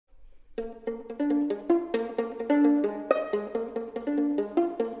Hello,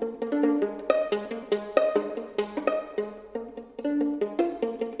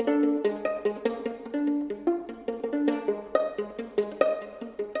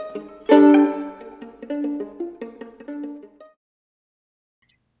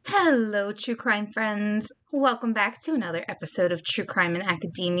 true crime friends. Welcome back to another episode of True Crime in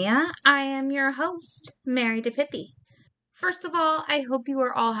Academia. I am your host, Mary DePippi. First of all, I hope you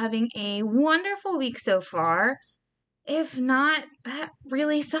are all having a wonderful week so far. If not, that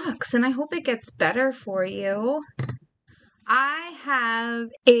really sucks, and I hope it gets better for you. I have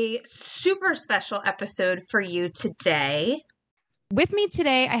a super special episode for you today. With me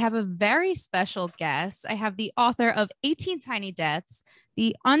today, I have a very special guest. I have the author of 18 Tiny Deaths,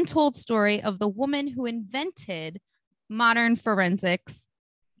 the untold story of the woman who invented modern forensics.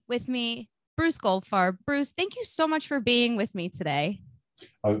 With me, Bruce Goldfarb. Bruce, thank you so much for being with me today.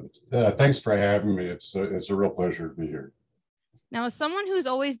 Thanks for having me. It's a real pleasure to be here. Now, as someone who's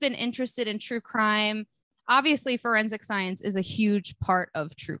always been interested in true crime, obviously forensic science is a huge part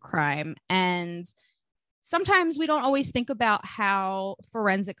of true crime. And sometimes we don't always think about how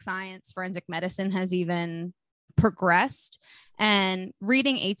forensic science, forensic medicine has even progressed. And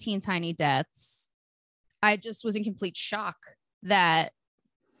reading 18 Tiny Deaths, I just was in complete shock that,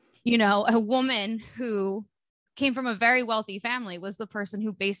 a woman who came from a very wealthy family was the person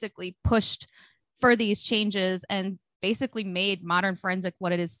who basically pushed for these changes and basically made modern forensic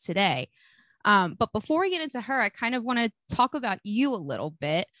what it is today. But before we get into her, I kind of want to talk about you a little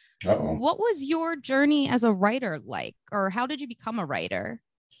bit. Uh-oh. What was your journey as a writer like, or how did you become a writer?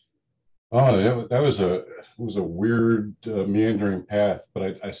 Oh, that was a weird meandering path.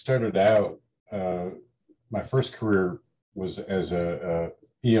 But I started out. My first career was as a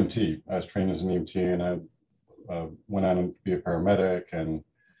EMT. I was trained as an EMT, and I went on to be a paramedic, and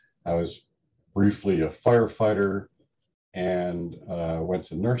I was briefly a firefighter, and went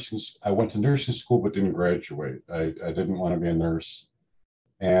to nursing. I went to nursing school, but didn't graduate. I didn't want to be a nurse,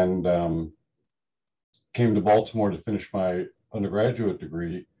 and came to Baltimore to finish my undergraduate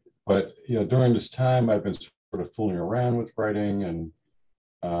degree. But during this time, I've been sort of fooling around with writing and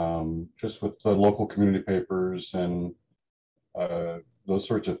just with the local community papers and those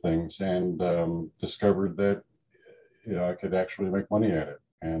sorts of things, and discovered that I could actually make money at it,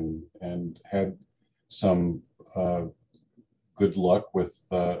 and had some good luck with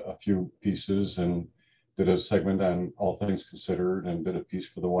a few pieces, and did a segment on All Things Considered, and did a piece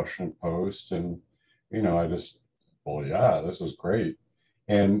for the Washington Post, and I just, well, yeah, this was great.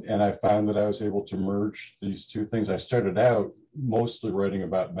 And I found that I was able to merge these two things. I started out mostly writing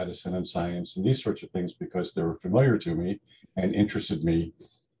about medicine and science and these sorts of things because they were familiar to me and interested me.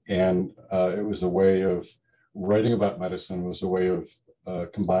 And it was a way of writing about medicine, was a way of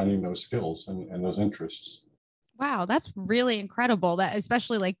combining those skills and those interests. Wow, that's really incredible. That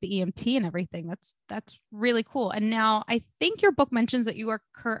especially like the EMT and everything. That's really cool. And now I think your book mentions that you are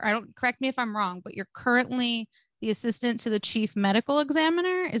I don't, correct me if I'm wrong, but you're currently the assistant to the chief medical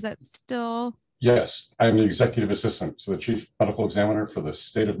examiner. Is that still? Yes, I'm the executive assistant to the chief medical examiner for the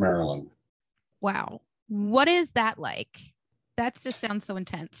state of Maryland. Wow. What is that like? That just sounds so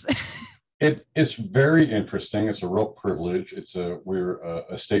intense. It's very interesting. It's a real privilege. We're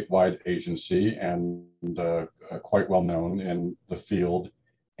a statewide agency and quite well known in the field,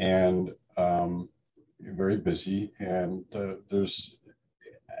 and very busy. And there's,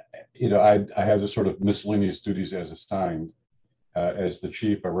 I have the sort of miscellaneous duties as assigned. As the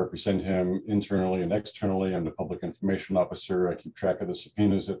chief, I represent him internally and externally. I'm the public information officer. I keep track of the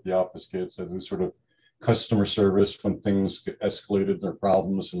subpoenas that the office gets. I do sort of customer service when things get escalated, their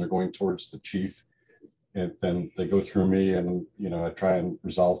problems, and they're going towards the chief. And then they go through me, and I try and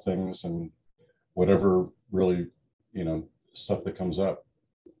resolve things and whatever really, stuff that comes up.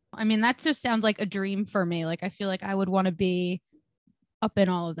 I mean, that just sounds like a dream for me. Like, I feel like I would want to be up in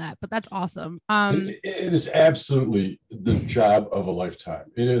all of that, but that's awesome. It is absolutely the job of a lifetime.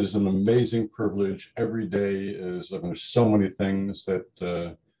 It is an amazing privilege. Every day is, there's so many things that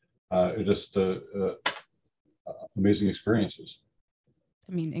it just amazing experiences.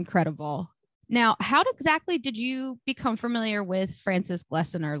 I mean, incredible. Now, how exactly did you become familiar with Frances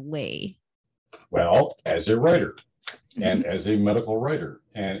Glessner Lee? Well, as a writer and as a medical writer,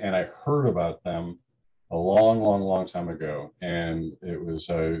 and I heard about them a long time ago, and it was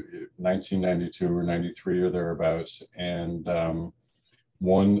 1992 or 93 or thereabouts, and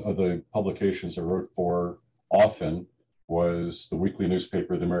one of the publications I wrote for often was the weekly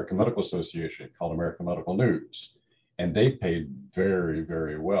newspaper of the American Medical Association called American Medical News. and they paid very,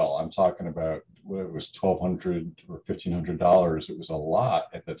 very well. I'm talking about what it was, $1,200 or $1,500. It was a lot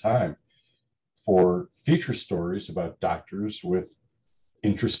at the time for feature stories about doctors with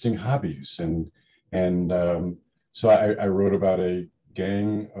interesting hobbies. So I wrote about a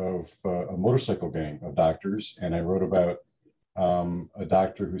gang of a motorcycle gang of doctors, and I wrote about a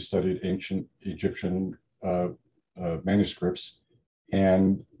doctor who studied ancient Egyptian manuscripts.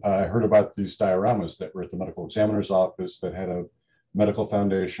 And I heard about these dioramas that were at the medical examiner's office that had a medical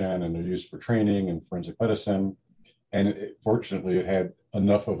foundation, and they're used for training in forensic medicine. And fortunately, it had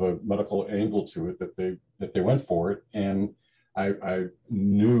enough of a medical angle to it that they went for it. And I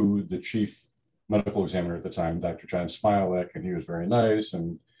knew the chief medical examiner at the time, Dr. John Smilek, and he was very nice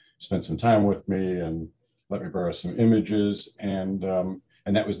and spent some time with me and let me borrow some images. And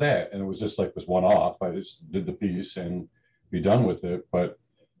that was that. And it was just like this one-off. I just did the piece and be done with it. But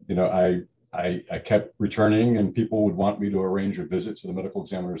I kept returning, and people would want me to arrange a visit to the medical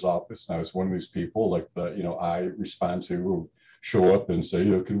examiner's office. And I was one of these people, like I respond to, who show up and say,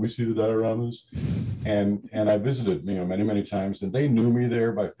 can we see the dioramas? And I visited, many, many times, and they knew me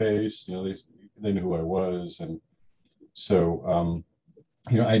there by face. They knew who I was. And so,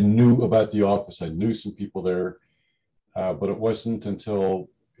 I knew about the office. I knew some people there, but it wasn't until,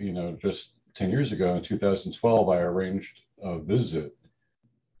 just 10 years ago in 2012, I arranged a visit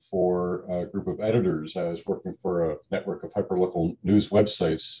for a group of editors. I was working for a network of hyperlocal news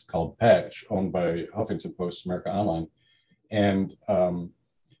websites called Patch, owned by Huffington Post, America Online. And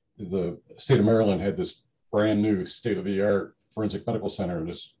the state of Maryland had this brand new state-of-the-art forensic medical center,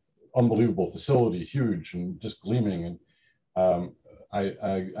 this unbelievable facility, huge and just gleaming. And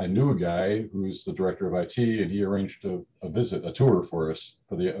I knew a guy who's the director of IT, and he arranged a visit, a tour for us,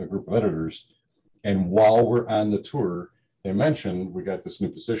 for a group of editors. And while we're on the tour, they mentioned we got this new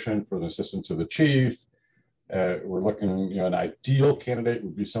position for the assistant to the chief. We're looking, an ideal candidate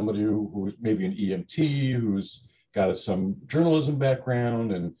would be somebody who's maybe an EMT, who's got some journalism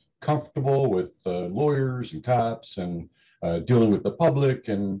background and comfortable with lawyers and cops and dealing with the public.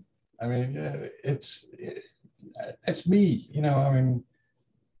 And I mean, it's me,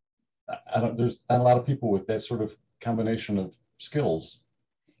 there's not a lot of people with that sort of combination of skills.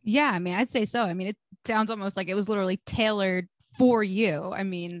 Yeah, I mean, I'd say so. I mean, it sounds almost like it was literally tailored for you. I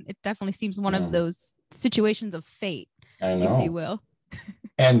mean, it definitely seems one of those situations of fate, if you will.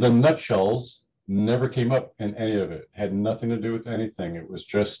 And the nutshells never came up in any of it. Had nothing to do with anything. It was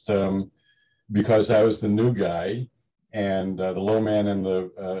just because I was the new guy and the low man on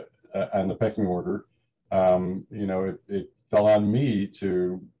the pecking order. It fell on me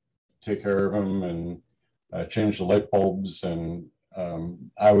to take care of him and change the light bulbs. And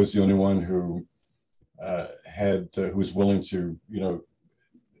I was the only one who who was willing to,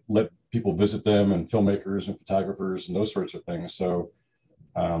 let people visit them, and filmmakers and photographers and those sorts of things. So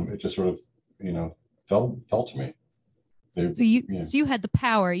it just sort of, fell to me. So you had the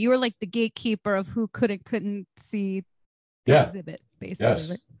power. You were like the gatekeeper of who couldn't see the exhibit, basically. Yes.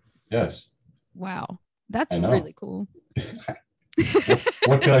 Right? Yes. Wow. That's really cool.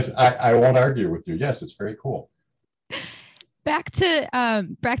 What can I say? I won't argue with you. Yes, it's very cool. Back to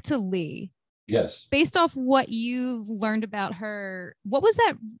Lee. Yes. Based off what you've learned about her, what was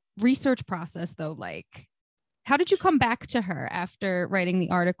that research process though like? How did you come back to her after writing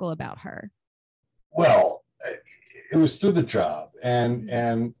the article about her? Well, it was through the job, and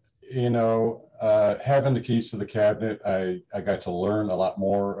having the keys to the cabinet, I got to learn a lot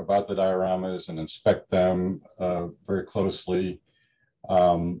more about the dioramas and inspect them very closely.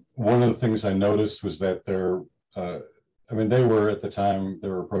 One of the things I noticed was that they were at the time, they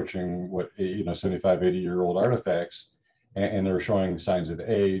were approaching 75, 80-year-old artifacts, and they were showing signs of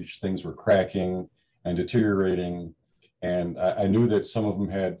age. Things were cracking and deteriorating. And I knew that some of them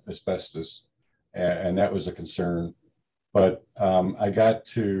had asbestos, and that was a concern. But I got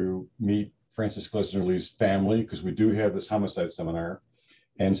to meet Frances Glessner Lee's family, because we do have this homicide seminar.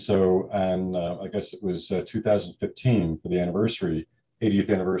 And so I guess it was 2015, for the 80th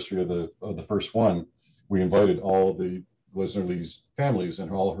anniversary of the first one, we invited all the Glessner Lee's families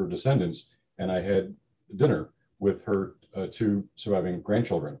and all her descendants, and I had dinner with her two surviving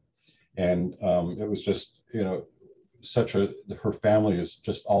grandchildren. And it was just, her family is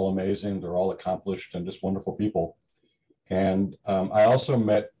just all amazing. They're all accomplished and just wonderful people. And I also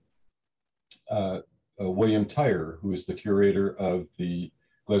met William Tyre, who is the curator of the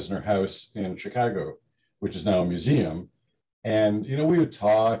Glessner House in Chicago, which is now a museum. And, we would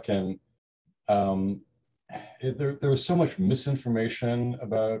talk, and there was so much misinformation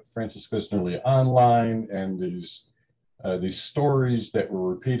about Frances Glessner Lee online, and these these stories that were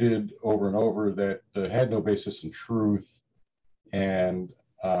repeated over and over that had no basis in truth. And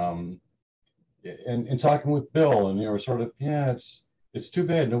talking with Bill, and sort of, yeah, it's too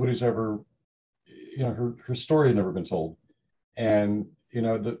bad nobody's ever, her story had never been told. And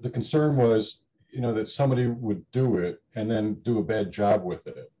the concern was, that somebody would do it and then do a bad job with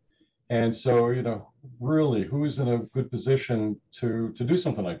it. And so, really, who's in a good position to do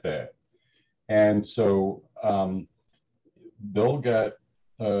something like that? And so Bill got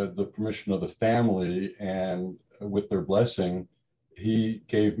the permission of the family, and with their blessing, he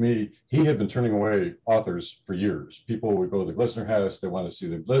had been turning away authors for years. People would go to the Glessner house, they wanted to see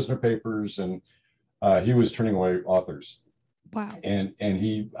the Glessner papers, and he was turning away authors. Wow. And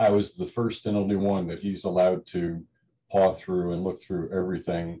I was the first and only one that he's allowed to paw through and look through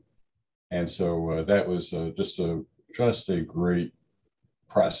everything. And so that was just a great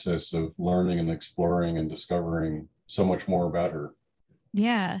process of learning and exploring and discovering so much more about her.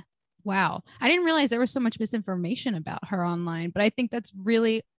 Yeah. Wow. I didn't realize there was so much misinformation about her online, but I think that's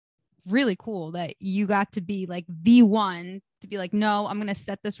really, really cool that you got to be like the one to be like, no, I'm going to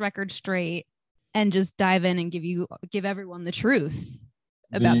set this record straight and just dive in and give everyone the truth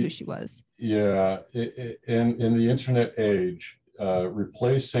about who she was. Yeah. In the internet age,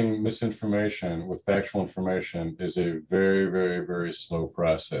 replacing misinformation with factual information is a very, very, very slow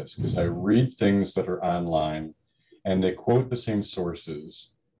process, because I read things that are online and they quote the same sources.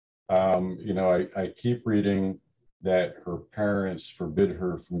 I keep reading that her parents forbid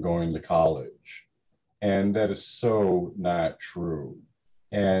her from going to college, and that is so not true.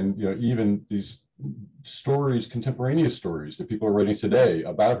 And even these stories, contemporaneous stories that people are writing today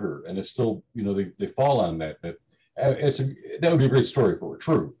about her, and it's still, they fall on that that would be a great story for her.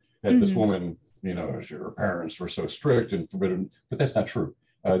 True that this woman, her parents were so strict and forbidden, but that's not true.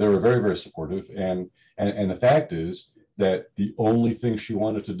 They were very, very supportive, and the fact is that the only thing she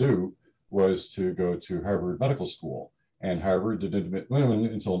wanted to do was to go to Harvard Medical School, and Harvard didn't admit women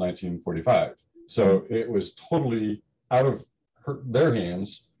until 1945. So it was totally out of their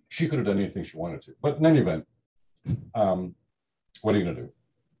hands. She could have done anything she wanted to. But in any event, what are you going to do?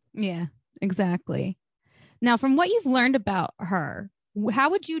 Yeah, exactly. Now, from what you've learned about her, how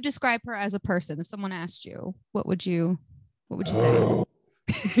would you describe her as a person? If someone asked you, what would you say?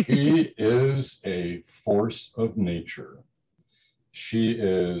 She is a force of nature. She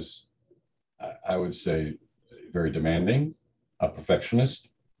is, I would say, very demanding, a perfectionist,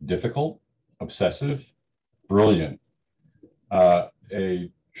 difficult, obsessive, brilliant.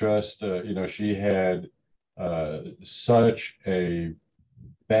 She had such a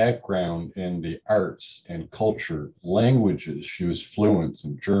background in the arts and culture, languages. She was fluent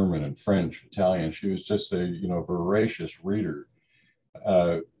in German and French, Italian. She was just a voracious reader.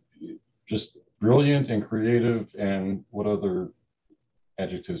 Just brilliant and creative. And what other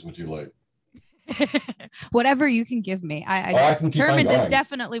adjectives would you like? Whatever you can give me. I determined is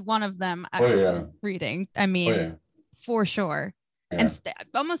definitely one of them. Reading. I mean, for sure. Yeah. And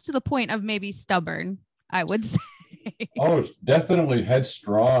almost to the point of maybe stubborn, I would say. Oh, definitely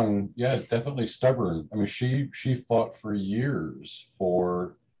headstrong. Yeah, definitely stubborn. I mean, she fought for years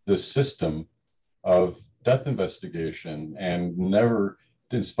for the system of death investigation, and never,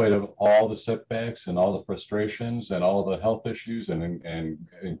 in spite of all the setbacks and all the frustrations and all the health issues and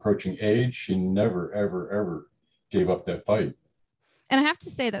encroaching age, she never, ever, ever gave up that fight. And I have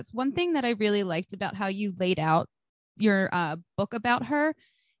to say, that's one thing that I really liked about how you laid out your book about her,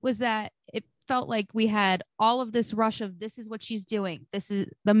 was that it felt like we had all of this rush of, this is what she's doing, this is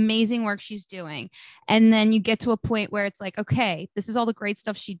the amazing work she's doing, and then you get to a point where it's like, okay, this is all the great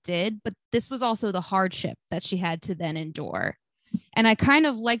stuff she did, but this was also the hardship that she had to then endure. And I kind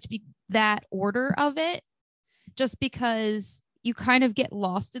of liked that order of it, just because you kind of get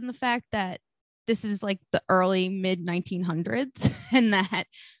lost in the fact that this is like the early mid 1900s and that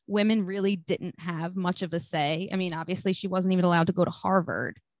women really didn't have much of a say. I mean, obviously she wasn't even allowed to go to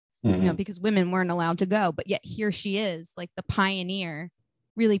Harvard, because women weren't allowed to go, but yet here she is, like the pioneer,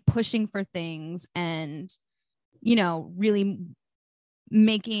 really pushing for things and, really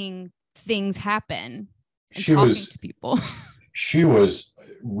making things happen and talking to people. She was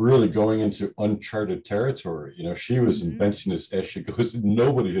really going into uncharted territory. She was inventing this as she goes.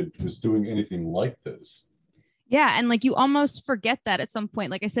 Nobody was doing anything like this. Yeah. And like, you almost forget that at some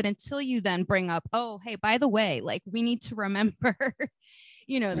point, like I said, until you then bring up, oh, hey, by the way, like we need to remember,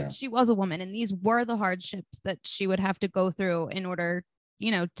 that she was a woman and these were the hardships that she would have to go through in order,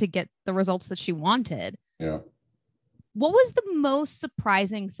 to get the results that she wanted. Yeah. What was the most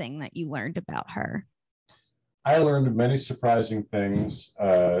surprising thing that you learned about her? I learned many surprising things.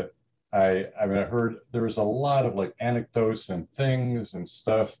 I mean, I heard there was a lot of like anecdotes and things and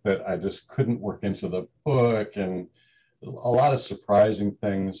stuff that I just couldn't work into the book, and a lot of surprising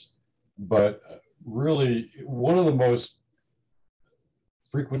things. But really, one of the most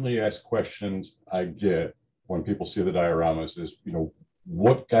frequently asked questions I get when people see the dioramas is,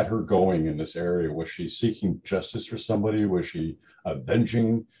 what got her going in this area? Was she seeking justice for somebody? Was she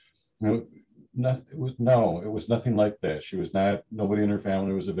avenging? You know, it was nothing like that. She was not, nobody in her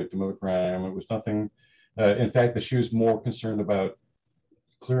family was a victim of a crime. It was nothing. In fact, that she was more concerned about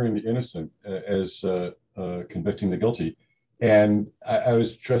clearing the innocent as convicting the guilty. And I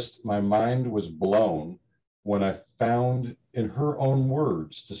was just, my mind was blown when I found in her own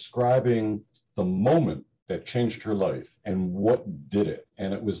words describing the moment that changed her life and what did it.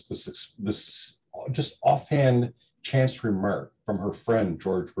 And it was this just offhand chance remark from her friend,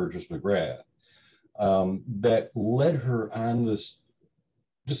 George Burgess McGrath, that led her on this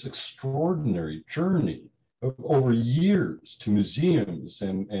extraordinary journey over years to museums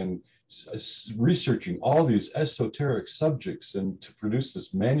and researching all these esoteric subjects and to produce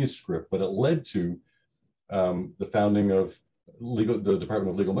this manuscript. But it led to the founding of the Department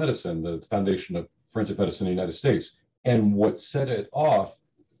of Legal Medicine, the foundation of forensic medicine in the United States. And what set it off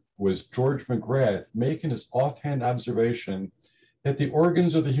was George McGrath making this offhand observation that the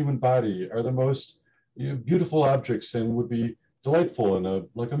organs of the human body are the most beautiful objects and would be delightful in a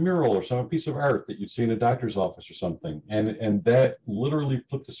mural or some piece of art that you'd see in a doctor's office or something. And that literally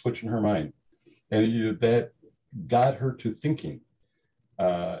flipped a switch in her mind. And that got her to thinking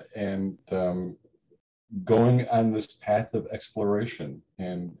and going on this path of exploration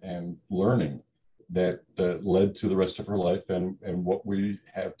and learning that led to the rest of her life and what we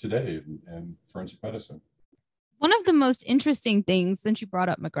have today in forensic medicine. One of the most interesting things, since you brought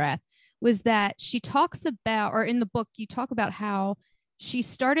up McGrath, was that she talks about, or in the book, you talk about how she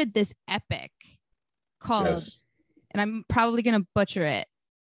started this epic called, yes, and I'm probably going to butcher it,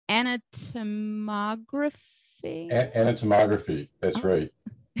 anatomography. Anatomography, that's right.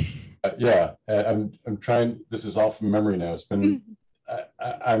 Yeah, I'm trying. This is all from memory now. It's been,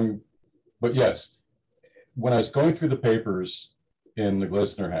 but yes, when I was going through the papers in the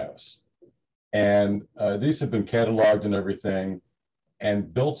Glesner house, and these have been cataloged and everything.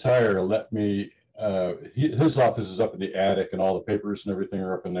 And Bill Tyre let me, his office is up in the attic and all the papers and everything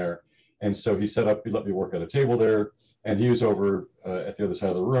are up in there. And so he let me work at a table there. And he was over at the other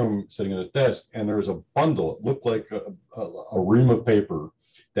side of the room sitting at his desk. And there was a bundle, it looked like a ream of paper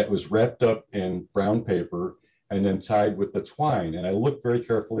that was wrapped up in brown paper and then tied with the twine. And I looked very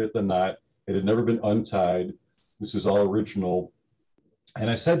carefully at the knot. It had never been untied. This was all original. And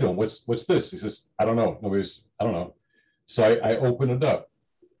I said to him, what's this? He says, I don't know. I don't know. So I open it up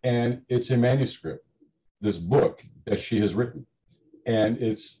and it's a manuscript, this book that she has written. And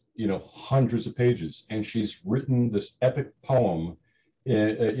it's, hundreds of pages. And she's written this epic poem,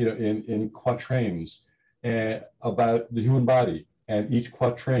 in quatrains about the human body, and each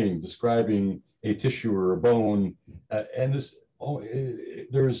quatrain describing a tissue or a bone. And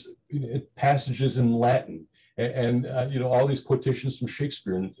there's passages in Latin. And all these quotations from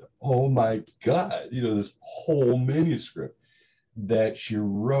Shakespeare, and oh my God, this whole manuscript that she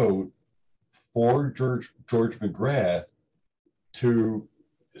wrote for George McGrath to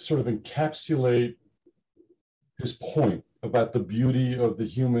sort of encapsulate his point about the beauty of the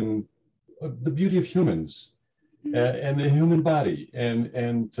beauty of humans and the human body, and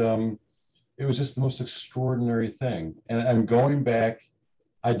it was just the most extraordinary thing. And I'm going back.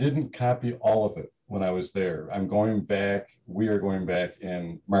 I didn't copy all of it when I was there. We are going back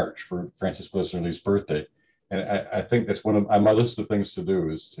in March for Frances Glessner Lee's birthday. And I think that's one of my list of things to do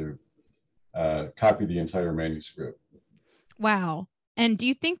is to copy the entire manuscript. Wow. And do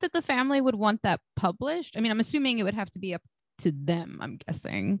you think that the family would want that published? I mean, I'm assuming it would have to be up to them, I'm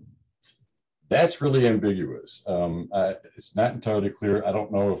guessing. That's really ambiguous. It's not entirely clear. I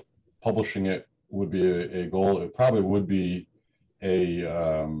don't know if publishing it would be a goal. It probably would be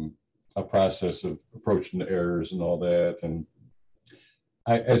a process of approaching the errors and all that. And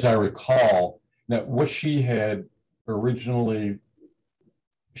as I recall, now what she had intended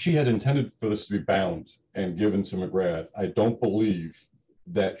for this to be bound and given to McGrath. I don't believe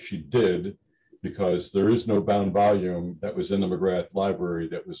that she did, because there is no bound volume that was in the McGrath library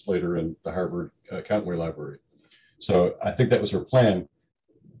that was later in the Harvard County Library. So I think that was her plan.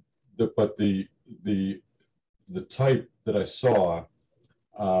 But the type that I saw,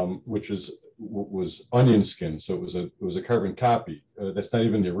 which was onion skin, so it was a carbon copy. That's not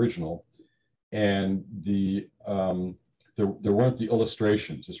even the original, and there weren't the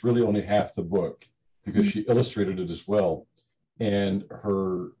illustrations. It's really only half the book because she illustrated it as well, and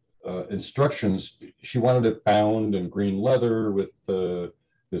her instructions. She wanted it bound in green leather with the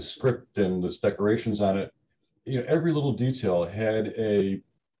script and the decorations on it. Every little detail had a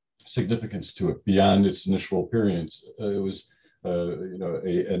significance to it beyond its initial appearance. It was,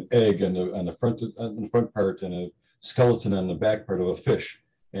 an egg on the front part and a skeleton on the back part of a fish.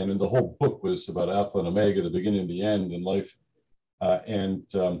 And the whole book was about Alpha and Omega, the beginning and the end in life. For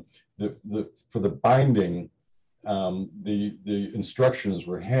the binding, the instructions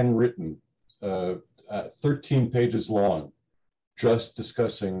were handwritten, 13 pages long, just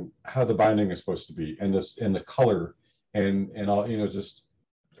discussing how the binding is supposed to be and the color and all, just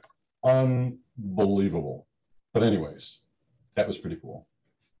unbelievable. But anyways, that was pretty cool.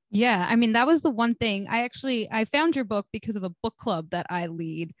 Yeah, I mean, that was the one thing. I found your book because of a book club that I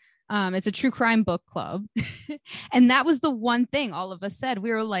lead. It's a true crime book club. And that was the one thing all of us said.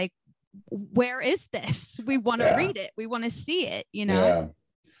 We were like, where is this? We want to read it. We want to see it,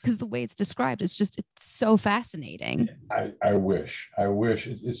 because the way it's described, it's so fascinating. I wish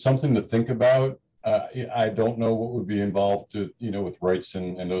it's something to think about. I don't know what would be involved, with rights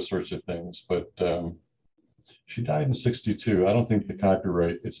and those sorts of things, but she died in 1962. I don't think the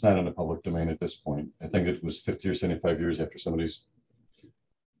copyright, it's not in the public domain at this point. I think it was 50 or 75 years after somebody's,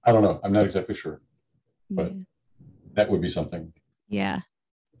 I don't know. I'm not exactly sure, but that would be something. Yeah.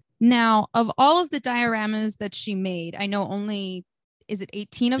 Now, of all of the dioramas that she made, I know only, is it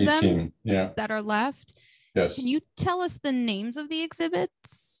 18 of them that are left? Yes. Can you tell us the names of the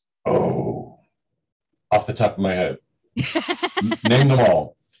exhibits? Oh, off the top of my head. Name them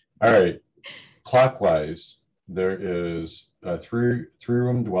all. All right. Clockwise, there is a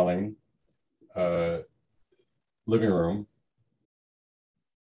three-room dwelling, living room.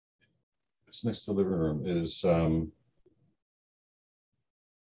 What's next to the living room is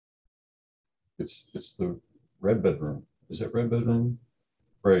it's the red bedroom. Is that red bedroom?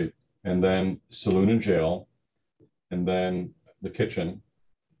 Right. And then saloon and jail, and then the kitchen,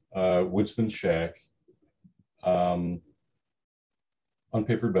 woodsman shack,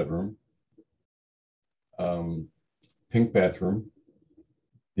 unpapered bedroom, pink bathroom,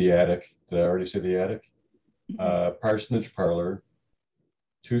 the attic. Did I already say the attic? Parsonage parlor,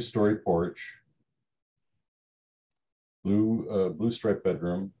 2-story porch, blue striped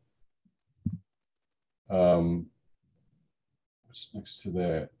bedroom. What's next to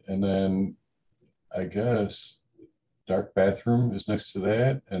that? And then I guess dark bathroom is next to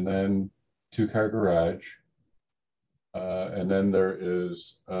that, and then 2-car garage. And then there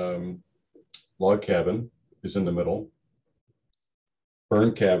is log cabin is in the middle.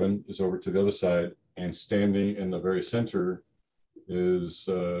 Burn cabin is over to the other side, and standing in the very center is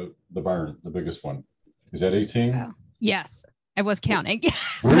the barn, the biggest one. Is that 18? Wow. Yes, I was counting.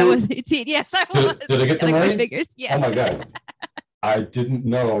 Yes, really? I was 18. Yes, I was. Did I get them right? Figures. Yeah. Oh my God. I didn't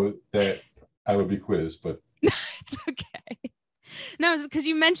know that I would be quizzed, but it's okay. No, because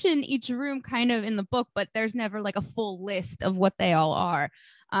you mentioned each room kind of in the book, but there's never like a full list of what they all are.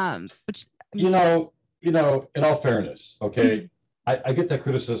 Which in all fairness, okay, I get that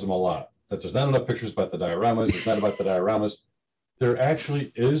criticism a lot, that there's not enough pictures about the dioramas. It's not about the dioramas. There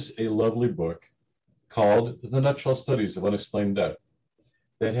actually is a lovely book called The Nutshell Studies of Unexplained Death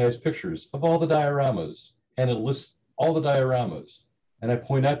that has pictures of all the dioramas, and it lists all the dioramas. And I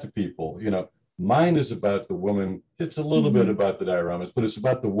point out to people, mine is about the woman. It's a little bit about the dioramas, but it's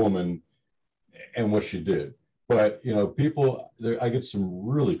about the woman and what she did. But, I get some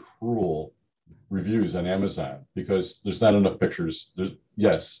really cruel reviews on Amazon because there's not enough pictures.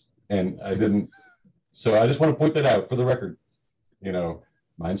 Yes. And I didn't. So I just want to point that out for the record.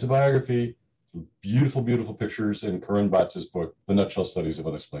 Mine's a biography, beautiful, beautiful pictures in Corinne Botz's book, The Nutshell Studies of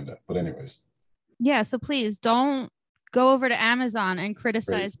Unexplained Death. But anyways. Yeah. So please don't go over to Amazon and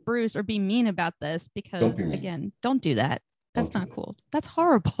criticize Bruce or be mean about this, because again, don't do that. That's not cool. That's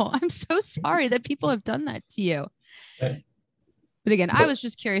horrible. I'm so sorry that people have done that to you. Okay. But again, I was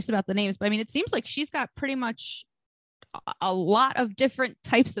just curious about the names. But I mean, it seems like she's got pretty much a lot of different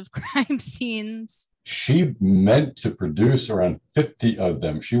types of crime scenes. She meant to produce around 50 of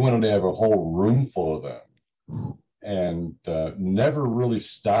them. She wanted to have a whole room full of them, and never really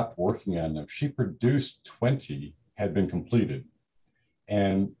stopped working on them. She produced 20, had been completed,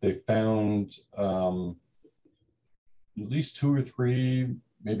 and they found at least 2 or 3,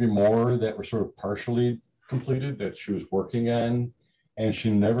 maybe more, that were sort of partially completed that she was working on, and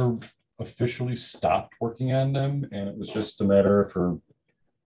she never officially stopped working on them. And it was just a matter of her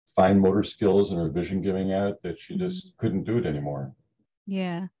fine motor skills and her vision giving out that she just couldn't do it anymore.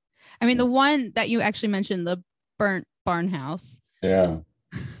 Yeah. I mean, the one that you actually mentioned, the burnt barn house. Yeah.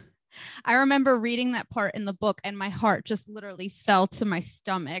 I remember reading that part in the book and my heart just literally fell to my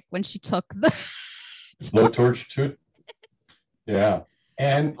stomach when she took the blowtorch to, yeah.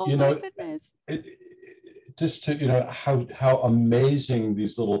 And, oh my goodness. Just to, how amazing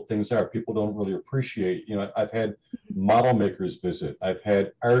these little things are. People don't really appreciate, I've had model makers visit, I've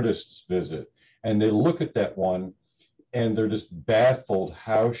had artists visit, and they look at that one and they're just baffled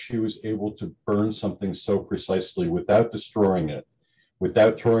how she was able to burn something so precisely without destroying it,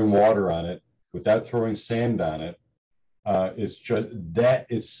 without throwing water on it, without throwing sand on it. It's just that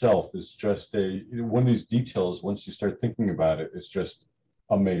itself is just one of these details. Once you start thinking about it, it's just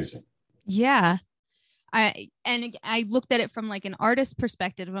amazing. Yeah. I looked at it from like an artist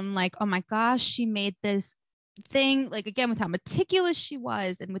perspective. I'm like, oh my gosh, she made this thing, like, again, with how meticulous she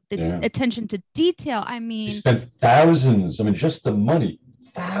was and with the attention to detail. I mean, she spent thousands, just the money,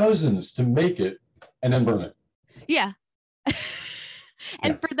 thousands to make it and then burn it. Yeah.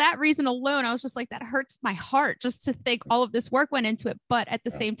 And for that reason alone, I was just like, that hurts my heart just to think all of this work went into it. But at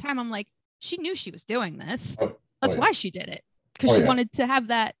the same time, I'm like, she knew she was doing this. That's why she did it. Because she wanted to have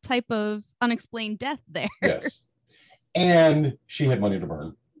that type of unexplained death there. Yes. And she had money to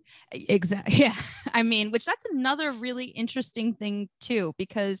burn. Exactly. Yeah. I mean, which that's another really interesting thing too,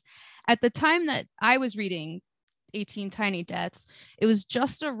 because at the time that I was reading 18 Tiny Deaths, it was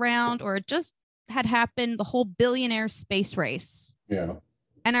just around, or it just had happened, the whole billionaire space race. Yeah.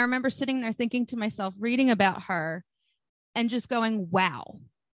 And I remember sitting there thinking to myself, reading about her and just going, wow,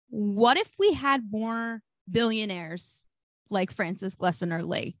 what if we had more billionaires like Frances Glessner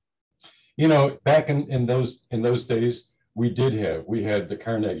Lee? Back in those days, we had the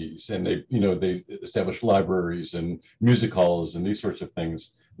Carnegies, and they established libraries and music halls and these sorts of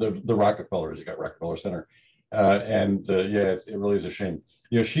things. The Rockefellers, you got Rockefeller Center, it really is a shame.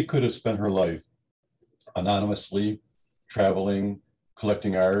 She could have spent her life anonymously, traveling,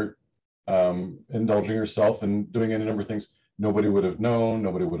 collecting art, indulging herself, and doing any number of things. Nobody would have known.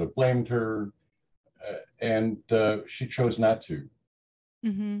 Nobody would have blamed her. And she chose not to.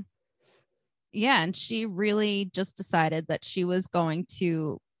 Mm-hmm. Yeah, and she really just decided that she was going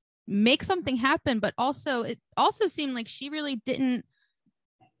to make something happen, but also it also seemed like she really didn't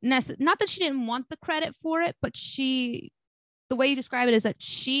not that she didn't want the credit for it, but the way you describe it is that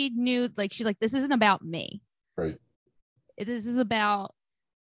she knew, like, she's like, this isn't about me. Right. This is about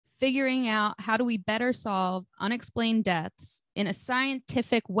figuring out how do we better solve unexplained deaths in a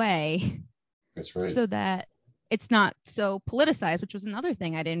scientific way. That's right. So that it's not so politicized, which was another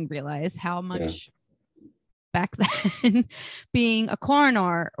thing I didn't realize how much back then being a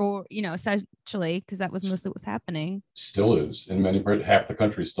coroner, or, essentially, because that was mostly what was happening. Still is. In many parts, half the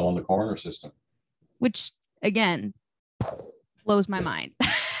country is still in the coroner system. Which, again, blows my mind.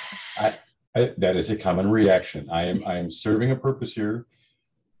 That is a common reaction. I am serving a purpose here,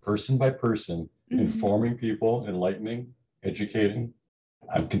 person by person, informing people, enlightening, educating.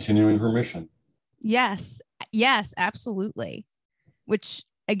 I'm continuing her mission. Yes, absolutely. Which,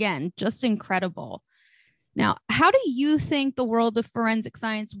 again, just incredible. Now, how do you think the world of forensic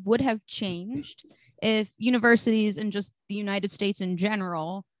science would have changed if universities and just the United States in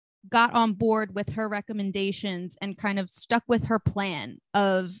general got on board with her recommendations and kind of stuck with her plan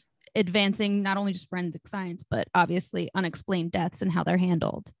of advancing not only just forensic science, but obviously unexplained deaths and how they're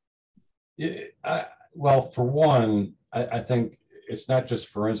handled? Well, for one, I think it's not just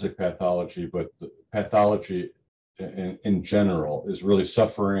forensic pathology, but the pathology in general is really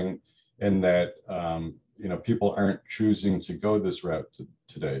suffering in that, people aren't choosing to go this route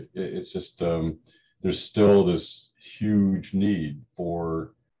today. It's just, there's still this huge need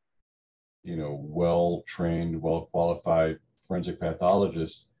for, well-trained, well-qualified forensic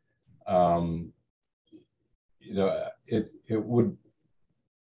pathologists.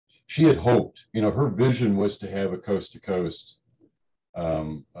 She had hoped, her vision was to have a coast-to-coast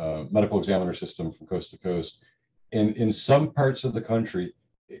medical examiner system from coast to coast. In some parts of the country,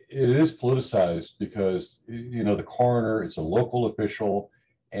 it is politicized because, the coroner is a local official,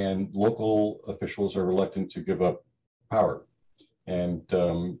 and local officials are reluctant to give up power. And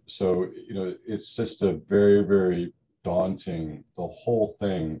so, it's just a very, very daunting, the whole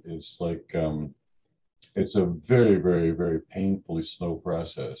thing is like, it's a very, very, very painfully slow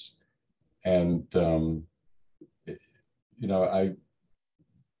process. And,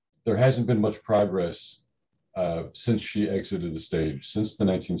 there hasn't been much progress since she exited the stage. Since the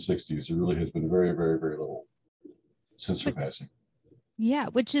 1960s, there really has been very, very, very little since her passing. Yeah,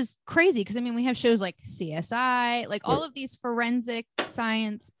 which is crazy because, we have shows like CSI, like all of these forensic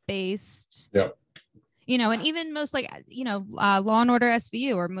science-based, and even most Law and Order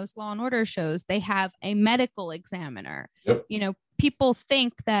SVU or most Law and Order shows, they have a medical examiner. Yep. people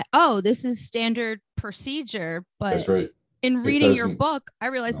think that, oh, this is standard procedure, That's but right. in reading your book, I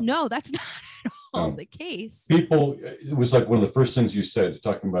realized, no, that's not at all the case. People, it was like one of the first things you said,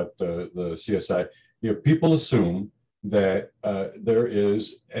 talking about the CSI, people assume that there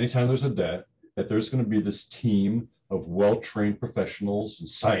is, anytime there's a death, that there's going to be this team of well-trained professionals and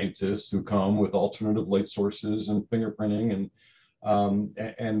scientists who come with alternative light sources and fingerprinting,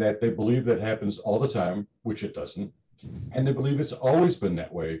 and that they believe that happens all the time, which it doesn't. And they believe it's always been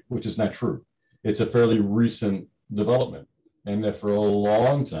that way, which is not true. It's a fairly recent development, and that for a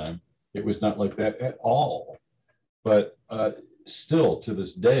long time, it was not like that at all. But still, to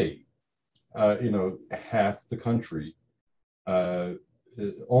this day, half the country,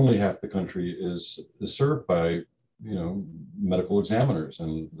 only half the country is served by, medical examiners,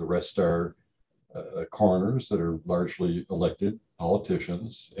 and the rest are coroners that are largely elected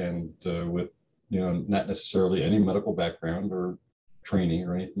politicians, and with, not necessarily any medical background or training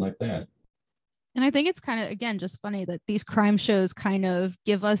or anything like that. And I think it's kind of, again, just funny that these crime shows kind of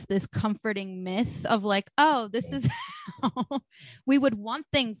give us this comforting myth of like, oh, this is how we would want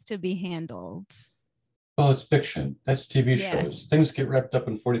things to be handled. Well, it's fiction. That's TV shows. Things get wrapped up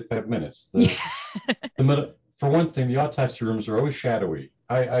in 45 minutes. For one thing, the autopsy rooms are always shadowy.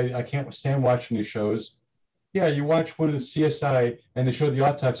 I can't stand watching these shows. Yeah, you watch one of the CSI and they show the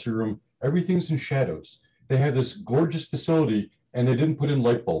autopsy room. Everything's in shadows. They have this gorgeous facility and they didn't put in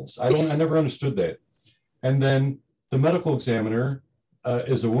light bulbs. I never understood that. And then the medical examiner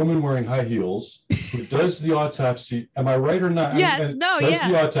is a woman wearing high heels who does the autopsy. Am I right or not? Yes, does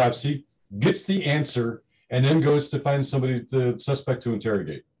the autopsy, gets the answer, and then goes to find somebody, the suspect, to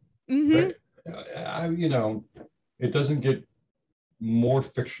interrogate. Mm-hmm. Right? It doesn't get more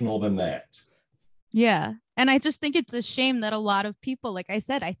fictional than that. Yeah. And I just think it's a shame that a lot of people, like I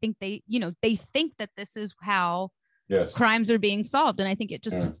said, I think they think that this is how crimes are being solved. And I think it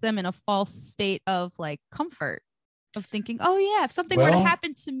just puts them in a false state of like comfort, of thinking, oh yeah, if something were to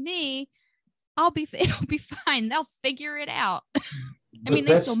happen to me, it'll be fine. They'll figure it out. I mean,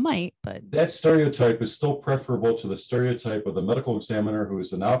 they still might, but that stereotype is still preferable to the stereotype of the medical examiner who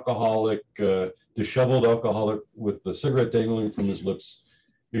is an alcoholic, disheveled alcoholic with the cigarette dangling from his lips,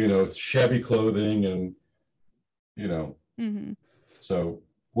 shabby clothing, and Mm-hmm. So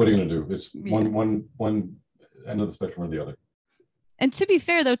what are you going to do? It's one end of the spectrum or the other. And to be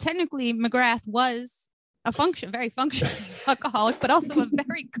fair, though, technically McGrath was a very functional alcoholic, but also a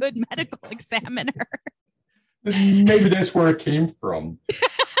very good medical examiner. Maybe that's where it came from.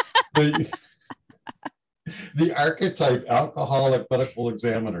 The archetype alcoholic medical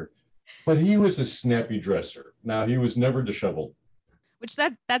examiner. But he was a snappy dresser. Now, he was never disheveled. Which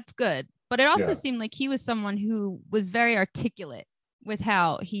that's good. But it also seemed like he was someone who was very articulate with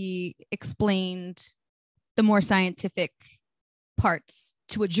how he explained the more scientific parts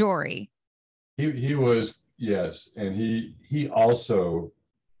to a jury. He was, yes. And he also,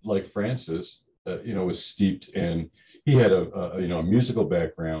 like Francis, was steeped in, he had a musical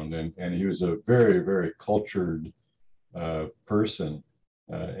background, and he was a very, very cultured person,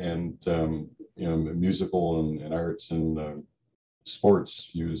 and musical and arts and sports.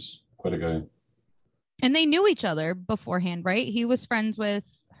 He was quite a guy. And they knew each other beforehand, right? He was friends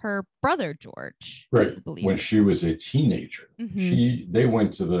with her brother, George. Right. When she was a teenager. Mm-hmm. They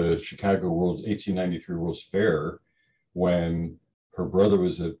went to the Chicago 1893 World's Fair when her brother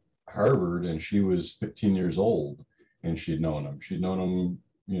was at Harvard and she was 15 years old, and she'd known him. She'd known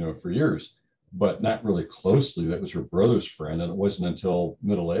him, for years, but not really closely. That was her brother's friend. And it wasn't until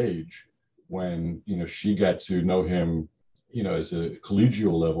middle age when, she got to know him, as a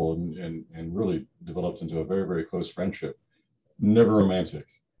collegial level, and really developed into a very, very close friendship. Never romantic,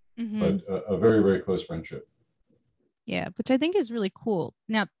 but a very, very close friendship. Yeah, which I think is really cool.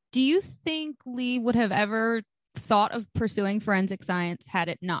 Now, do you think Lee would have ever thought of pursuing forensic science had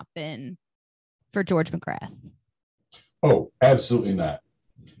it not been for George McGrath? Oh, absolutely not.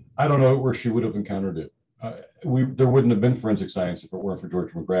 I don't know where she would have encountered it. There wouldn't have been forensic science if it weren't for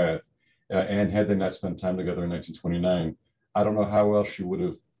George McGrath. And had they not spent time together in 1929, I don't know how else she would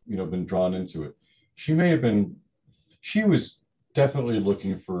have, been drawn into it. She was definitely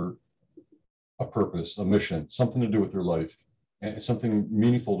looking for a purpose, a mission, something to do with her life, and something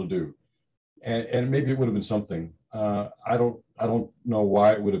meaningful to do. And maybe it would have been something. I don't know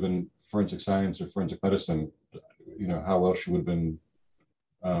why it would have been forensic science or forensic medicine. How else she would have been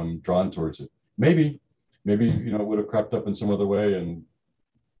drawn towards it. Maybe it would have crept up in some other way, and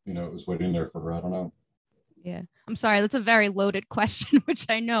it was waiting there for her. I don't know. Yeah, I'm sorry. That's a very loaded question, which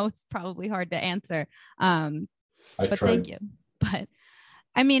I know is probably hard to answer. But thank you. But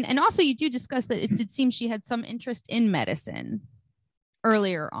I mean, and also you do discuss that it did seem she had some interest in medicine.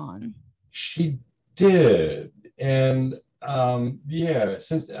 earlier on. She did. And yeah,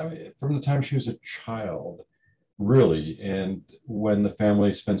 since from the time she was a child, really. And when the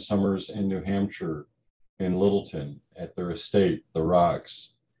family spent summers in New Hampshire, in Littleton, at their estate, the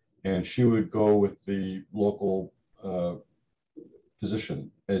Rocks, and she would go with the local physician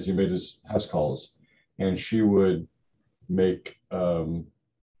as he made his house calls, and she would make broths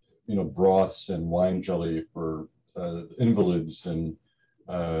and wine jelly for invalids and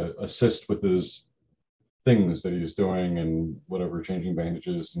assist with his things that he was doing and whatever, changing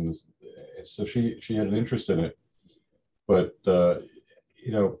bandages. And so she had an interest in it. But,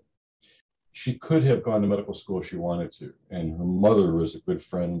 she could have gone to medical school if she wanted to. And her mother was a good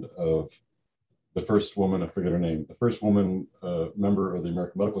friend of the first woman, I forget her name, the first woman member of the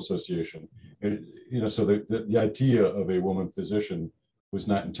American Medical Association. And, so the idea of a woman physician was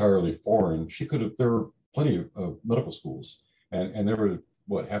not entirely foreign. There were plenty of medical schools. And there were,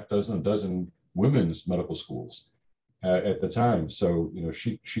 half a dozen women's medical schools at the time. So,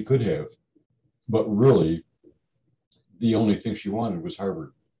 she could have. But really, the only thing she wanted was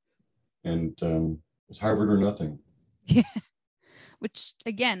Harvard. And it was Harvard or nothing. Yeah. Which,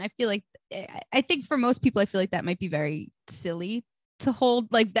 again, I think for most people, I feel like that might be very silly to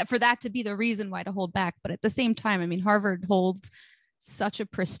hold, like that, for that to be the reason why to hold back. But at the same time, I mean, Harvard holds such a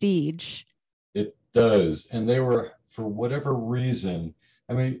prestige. It does. And they were, for whatever reason,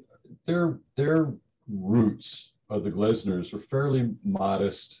 I mean, their roots of the Glesners were fairly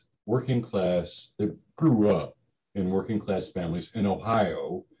modest, working class. They grew up in working class families in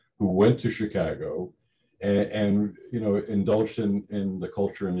Ohio, who went to Chicago and indulged in the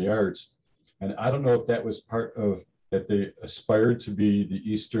culture and the arts. And I don't know if that was part of that, they aspired to be the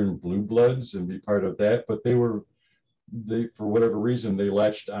Eastern Blue Bloods and be part of that, but they for whatever reason, they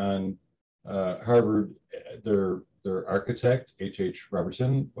latched on Harvard. Their architect, H.H.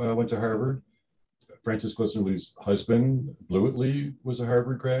 Robertson, went to Harvard. Frances Glessner Lee's husband, Blewett Lee, was a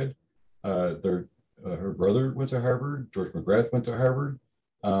Harvard grad. Her brother went to Harvard. George McGrath went to Harvard.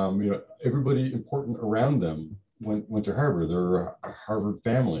 Everybody important around them went to Harvard. They're a Harvard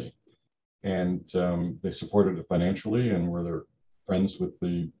family, and they supported it financially and were their friends with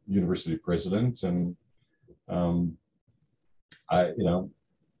the university president. And I don't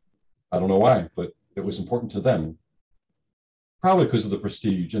know why, but it was important to them, probably because of the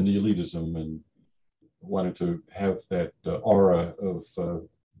prestige and the elitism, and wanted to have that aura of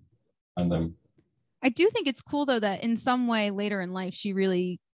on them. I do think it's cool, though, that in some way later in life, she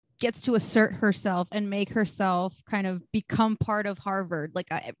really gets to assert herself and make herself kind of become part of Harvard. Like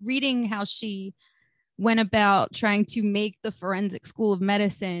reading how she went about trying to make the Forensic School of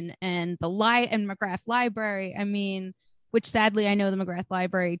Medicine and and McGrath Library. I mean, which sadly, I know the McGrath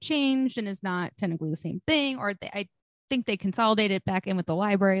Library changed and is not technically the same thing, or I think they consolidated it back in with the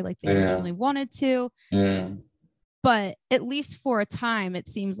library like they originally wanted to. Yeah. But at least for a time, it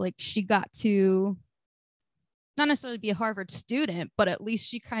seems like she got to not necessarily be a Harvard student, but at least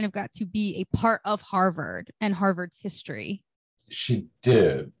she kind of got to be a part of Harvard and Harvard's history. She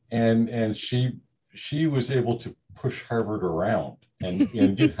did. And she was able to push Harvard around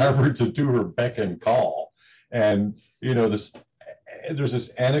and get Harvard to do her beck and call. And, there's this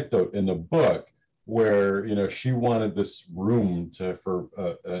anecdote in the book where, she wanted this room for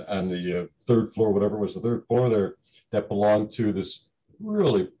on the third floor, whatever it was, the third floor there, that belonged to this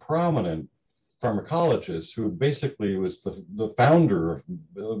really prominent pharmacologist who basically was the founder of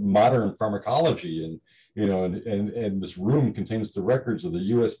modern pharmacology. And and this room contains the records of the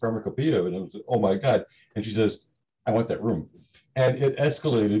U.S. Pharmacopoeia. And it was, oh my God. And she says, I want that room. And it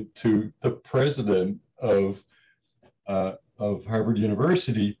escalated to the president of Harvard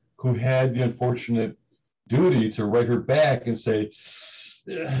University, who had the unfortunate duty to write her back and say,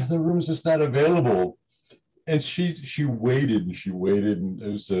 the room's just not available. And she waited and she waited, and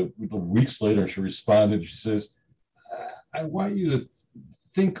it was weeks later, and she responded. She says, I want you to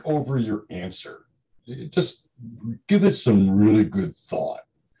think over your answer. Just give it some really good thought.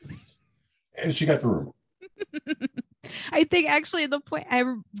 And she got the room. I think actually the point, I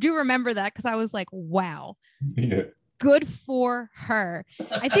do remember that because I was like, wow. Yeah. Good for her.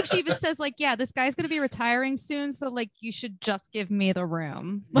 I think she even says, like, yeah, this guy's going to be retiring soon. So, like, you should just give me the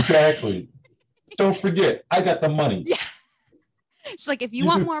room. Exactly. Don't forget, I got the money. Yeah. She's like, if you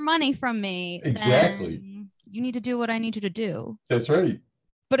want more money from me, exactly, then you need to do what I need you to do. That's right.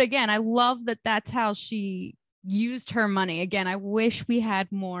 But again, I love that that's how she used her money. Again, I wish we had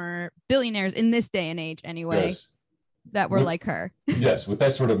more billionaires in this day and age anyway, yes, that were like her. Yes, with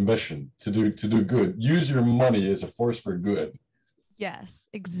that sort of mission to do good. Use your money as a force for good. Yes,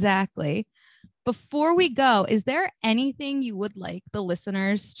 exactly. Before we go, is there anything you would like the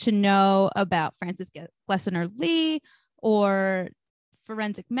listeners to know about Frances Glessner Lee or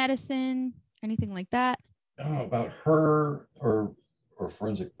forensic medicine, anything like that? About her or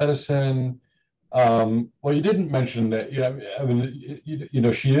forensic medicine. Well, you didn't mention that. I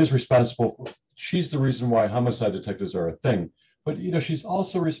mean, she is responsible. She's the reason why homicide detectives are a thing. But she's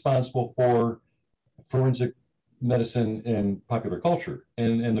also responsible for forensic medicine in popular culture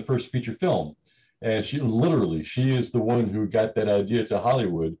and in the first feature film. And she is the one who got that idea to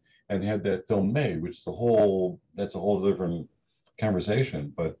Hollywood and had that film made, which is that's a whole different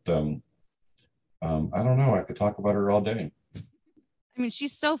conversation. But I don't know. I could talk about her all day. I mean,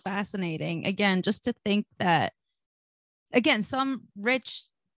 she's so fascinating. Again, just to think that, again, some rich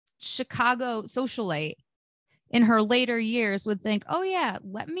Chicago socialite in her later years would think, oh yeah,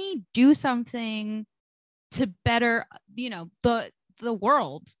 let me do something to better, the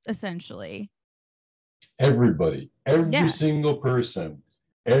world, essentially. Every single person,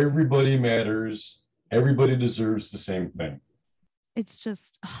 everybody matters. Everybody deserves the same thing. It's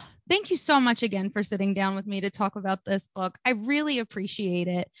just, thank you so much again for sitting down with me to talk about this book. I really appreciate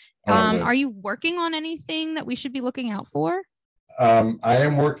it. Are you working on anything that we should be looking out for? I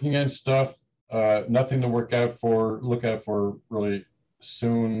am working on stuff. Nothing to look out for really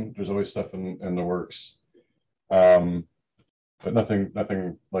soon. There's always stuff in the works. But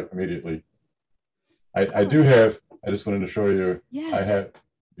nothing like immediately. I do have, I just wanted to show you. Yes. I have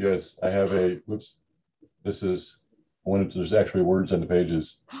there's actually words on the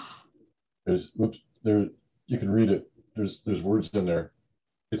pages. You can read it. There's words in there.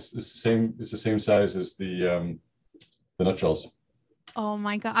 It's the same size as the nutshells. Oh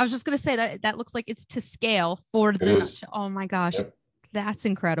my God. I was just going to say that looks like it's to scale for the nutshell. Oh my gosh. Yep. That's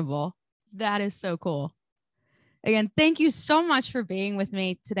incredible. That is so cool. Again, thank you so much for being with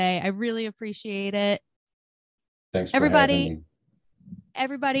me today. I really appreciate it. Thanks for having me.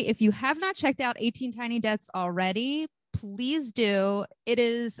 Everybody, if you have not checked out 18 Tiny Deaths already, please do. It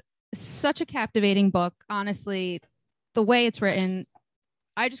is such a captivating book. Honestly, the way it's written,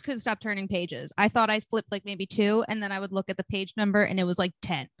 I just couldn't stop turning pages. I thought I flipped like maybe 2, and then I would look at the page number and it was like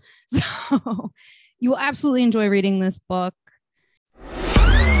 10. So you will absolutely enjoy reading this book.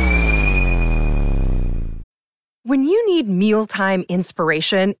 When you need mealtime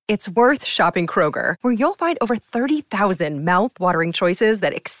inspiration, it's worth shopping Kroger, where you'll find over 30,000 mouth-watering choices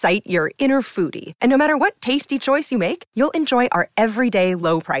that excite your inner foodie. And no matter what tasty choice you make, you'll enjoy our everyday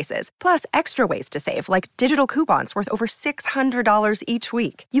low prices, plus extra ways to save, like digital coupons worth over $600 each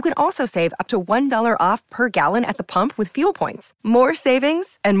week. You can also save up to $1 off per gallon at the pump with fuel points. More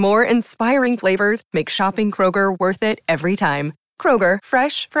savings and more inspiring flavors make shopping Kroger worth it every time. Kroger,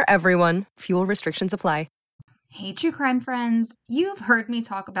 fresh for everyone. Fuel restrictions apply. Hey, true crime friends. You've heard me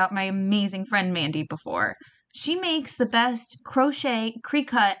talk about my amazing friend Mandy before. She makes the best crochet,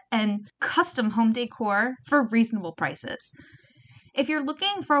 pre-cut, and custom home decor for reasonable prices. If you're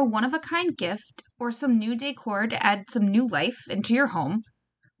looking for a one-of-a-kind gift or some new decor to add some new life into your home,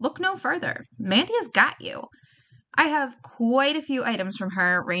 look no further. Mandy has got you. I have quite a few items from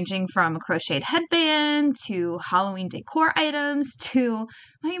her, ranging from a crocheted headband to Halloween decor items to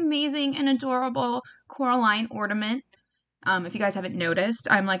my amazing and adorable Coraline ornament. If you guys haven't noticed,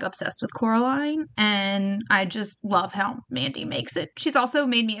 I'm like obsessed with Coraline, and I just love how Mandy makes it. She's also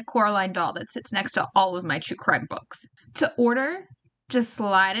made me a Coraline doll that sits next to all of my true crime books. To order, just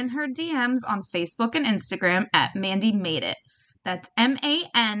slide in her DMs on Facebook and Instagram at Mandy Made It. That's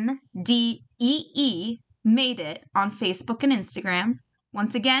MANDEE. Made It on Facebook and Instagram.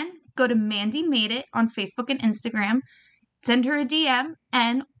 Once again, go to Mandy Made It on Facebook and Instagram, send her a DM,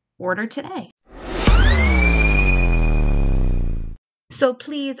 and order today. So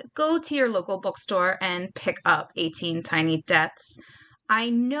please go to your local bookstore and pick up 18 Tiny Deaths. I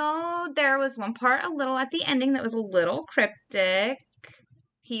know there was one part a little at the ending that was a little cryptic.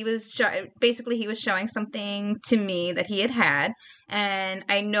 He was showing something to me that he had, and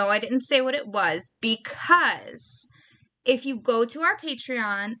I know I didn't say what it was because if you go to our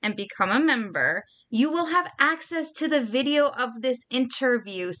Patreon and become a member, you will have access to the video of this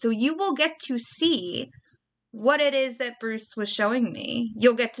interview, so you will get to see what it is that Bruce was showing me.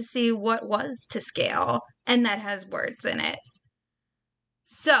 You'll get to see what was to scale, and that has words in it.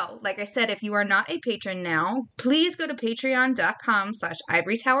 So, like I said, if you are not a patron now, please go to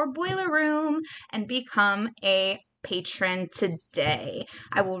patreon.com/Ivory Tower Boiler Room and become a patron today.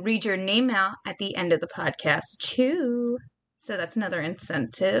 I will read your name out at the end of the podcast too. So that's another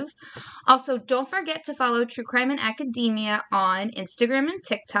incentive. Also, don't forget to follow True Crime in Academia on Instagram and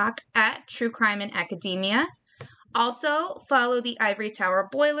TikTok at True Crime in Academia. Also, follow the Ivory Tower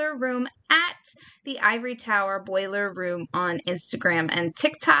Boiler Room at the Ivory Tower Boiler Room on Instagram and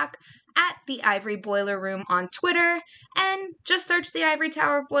TikTok, at the Ivory Boiler Room on Twitter, and just search the Ivory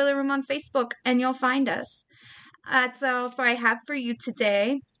Tower Boiler Room on Facebook and you'll find us. That's all I have for you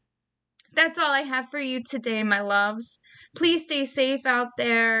today. My loves. Please stay safe out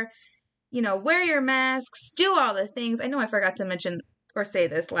there. Wear your masks, do all the things. I know I forgot to mention or say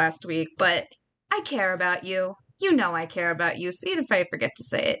this last week, but I care about you. You know I care about you, so even if I forget to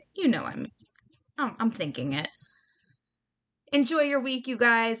say it, I'm thinking it. Enjoy your week, you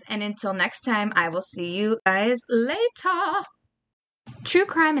guys, and until next time, I will see you guys later. True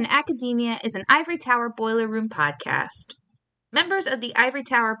Crime in Academia is an Ivory Tower Boiler Room podcast. Members of the Ivory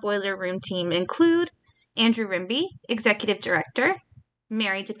Tower Boiler Room team include Andrew Rimby, Executive Director,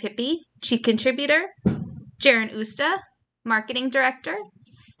 Mary DePippi, Chief Contributor, Jaren Usta, Marketing Director,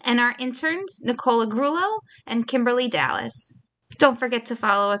 and our interns, Nicola Grullo and Kimberly Dallas. Don't forget to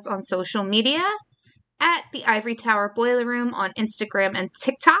follow us on social media at the Ivory Tower Boiler Room on Instagram and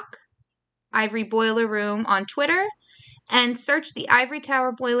TikTok, Ivory Boiler Room on Twitter, and search the Ivory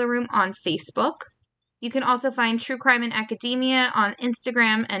Tower Boiler Room on Facebook. You can also find True Crime in Academia on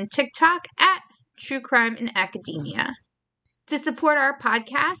Instagram and TikTok at True Crime in Academia. To support our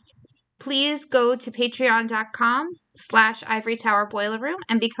podcast, please go to patreon.com/Ivory Tower Boiler Room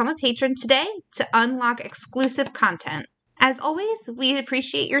and become a patron today to unlock exclusive content. As always, we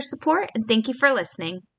appreciate your support and thank you for listening.